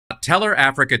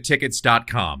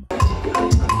www.TellerAfricaTickets.com.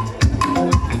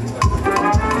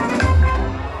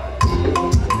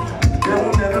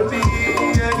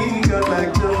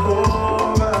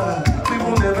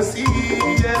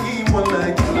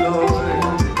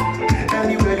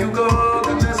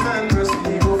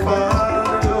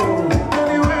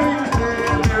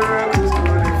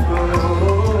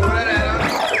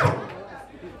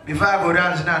 If I go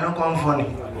dance now, don't come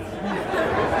funny.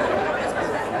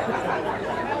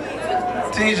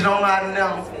 Things don't add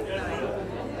now.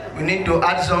 We need to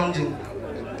add something.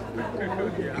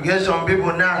 You get some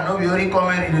people now, no be only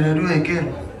comedy they do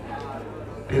again.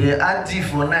 They add tea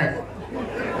for night.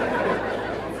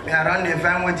 Me around the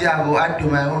family I go add to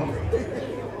my own.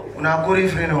 Una kuri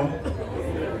free no.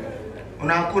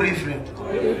 Una kuri free.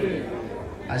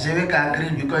 I say we can agree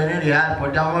because you know the hard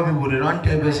but that people they don't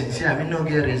tell us and say I mean no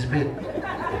get respect.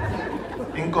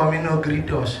 Incoming no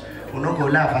greet us. We no go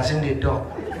laugh as in the talk.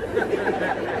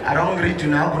 I don't greet you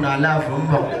now, gonna laugh from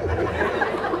back.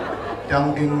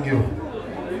 Thanking you.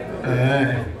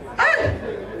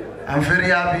 I'm very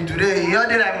happy today. You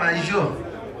did at my show.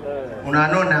 Una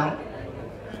know now.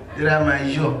 Did at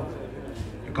my show.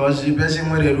 Because the person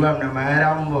where they do have my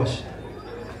hair boss.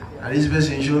 And this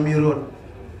person show me road.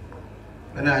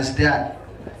 When I start,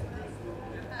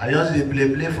 I just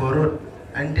play for road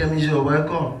and tell me so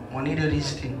welcome, money the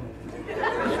this thing.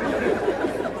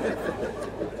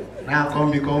 Now I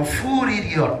come become full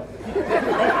idiot.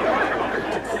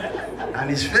 And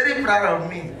he's very proud of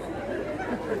me.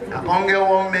 I can't get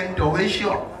one mentor, way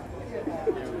short.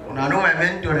 When I know my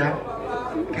mentor now,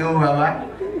 Baba.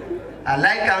 I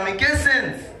like him, he makes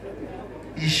sense.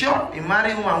 He's short, he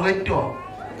married woman with talk.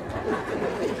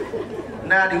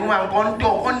 Now the woman can't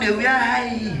talk, on the wear high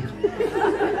heel.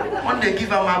 On the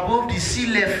give him above the sea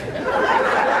level.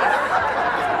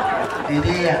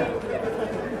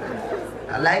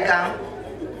 I like him.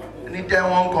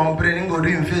 Anytime one complain, go do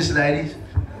him face like this.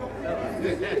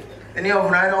 Any of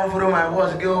them I don't follow my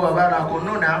boss, go over I go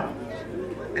no now.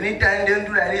 Anytime they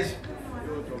do like this.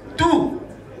 Two,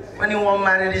 when you want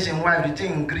marry this and wife, the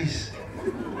thing increase.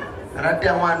 And that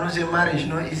time one knows a marriage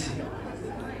no easy.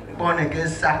 Born again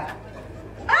sack.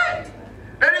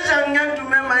 Ladies and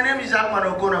gentlemen, my name is Akpan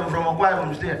Okon. I'm from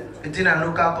Akpan State. It's in a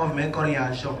local government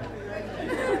and shop.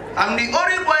 I'm the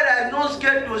only boy that is not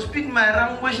scared to speak my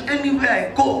language anywhere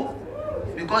I go.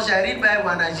 Because I read Bible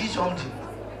and I see something.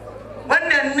 When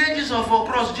the nations of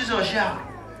across Jesus shout,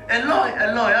 Eloi,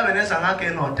 Eloi, I have an answer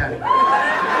no time.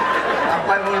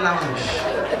 Akpan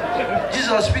language.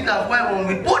 Jesus speaks Akpan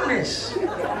with boldness.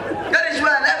 That is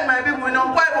why I like my people in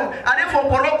Akpan. And if for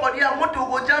Poroko, they are motor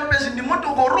go jump in the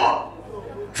motor go run.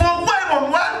 For where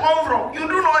I come from, you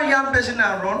do not young person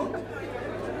and run.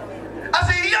 As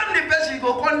a young person, you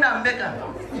go come down better.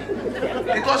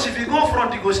 Because if you go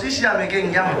front, you go still see them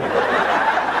again young.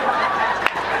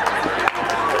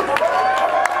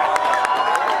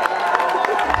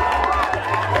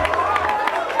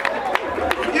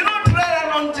 You don't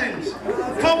try long things.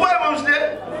 For where I'm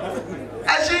stay, I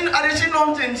see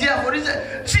long things here for this.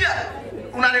 See,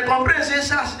 when I comprehend, say,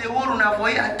 "Sas, the world na for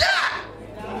here."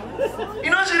 You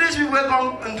know, see these people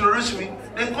come introduce me,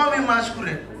 they call me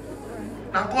masquerade.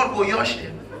 Now God go yosh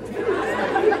them.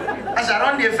 As I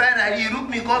run the fire, he look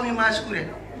me, call me masquerade.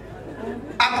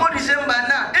 I go December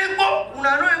now. Ego,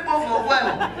 una no ego for a while.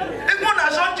 Ego na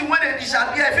something when they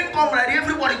disappear, I think come ready,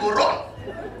 everybody go run.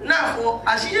 Now for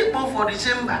as he ego for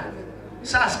December,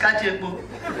 Sas catch ego.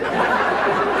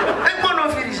 Ego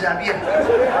no feel disappear.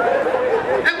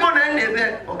 Ego na end the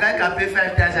bed, okay, can pay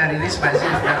 5,000 and release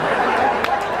myself now.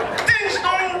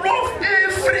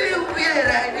 Everywhere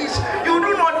like this, you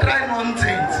do not try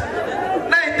nonsense.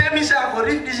 Now you tell me, say, I go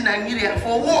leave this Nigeria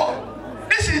for war.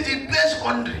 This is the best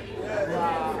country.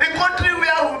 A country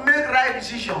where we make right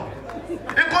decision.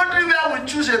 A country where we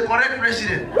choose a correct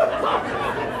president.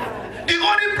 The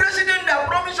only president that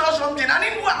promised us something, and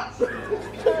it worked.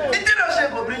 It did not say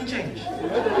go bring change.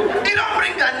 It don't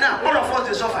bring that now. All of us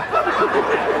they suffer.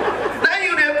 Now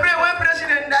you they pray when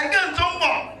president die again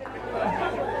tomorrow.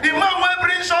 The man will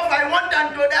bring suffer, I want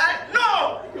them to die.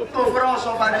 No! Go for us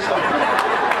suffer this suffer.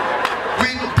 We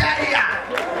die here.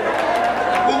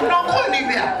 We will not go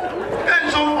anywhere.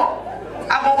 And so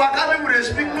I go back up with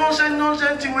speak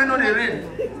nonsense thing when no they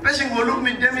read. Person will look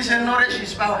me, them say knowledge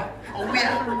is power. For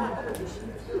where?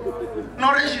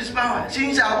 Knowledge is power.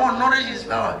 Since I want knowledge is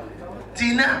power.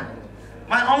 Till now,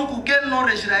 my uncle get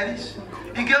knowledge like this.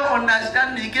 He get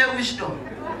understanding, he get wisdom.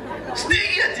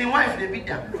 Still yet in wife they beat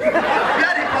them. You are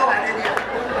the power there.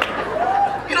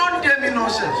 You don't tell me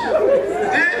nonsense.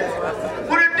 Eh?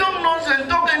 When you talk nonsense,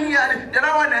 talk any other. The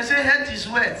other one I say head is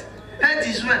wet. Head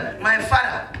is wet. My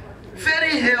father,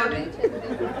 Very healthy.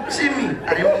 See me, I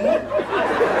move.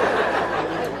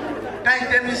 Can't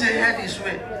tell me say head is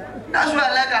way. That's why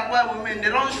I like Akwa women. They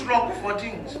don't struggle for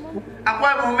things.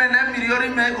 Akwa women, I'm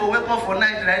million men go wake up for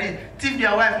night ready, tip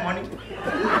their wife money.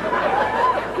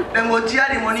 Then go tear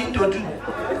the money into two.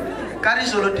 Carry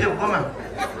solo tape, come on.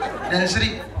 Then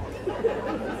sleep.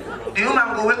 The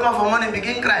woman go wake up for money,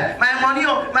 begin cry. My money,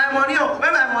 oh, where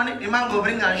my money? The man go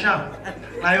bring and sham.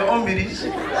 Now your own biddies.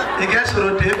 You get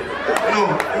solo tape? No,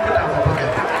 you put them for pocket.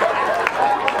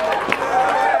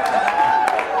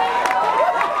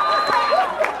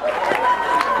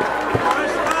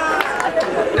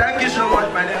 Thank you so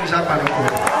much. My name is Akpan Okon.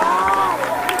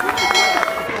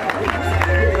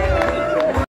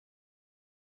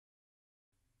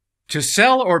 To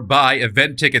sell or buy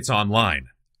event tickets online,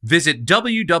 visit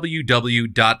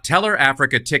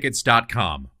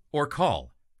www.TellerAfricaTickets.com or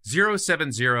call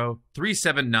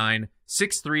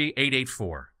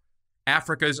 070-379-63884.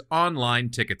 Africa's online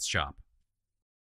tickets shop.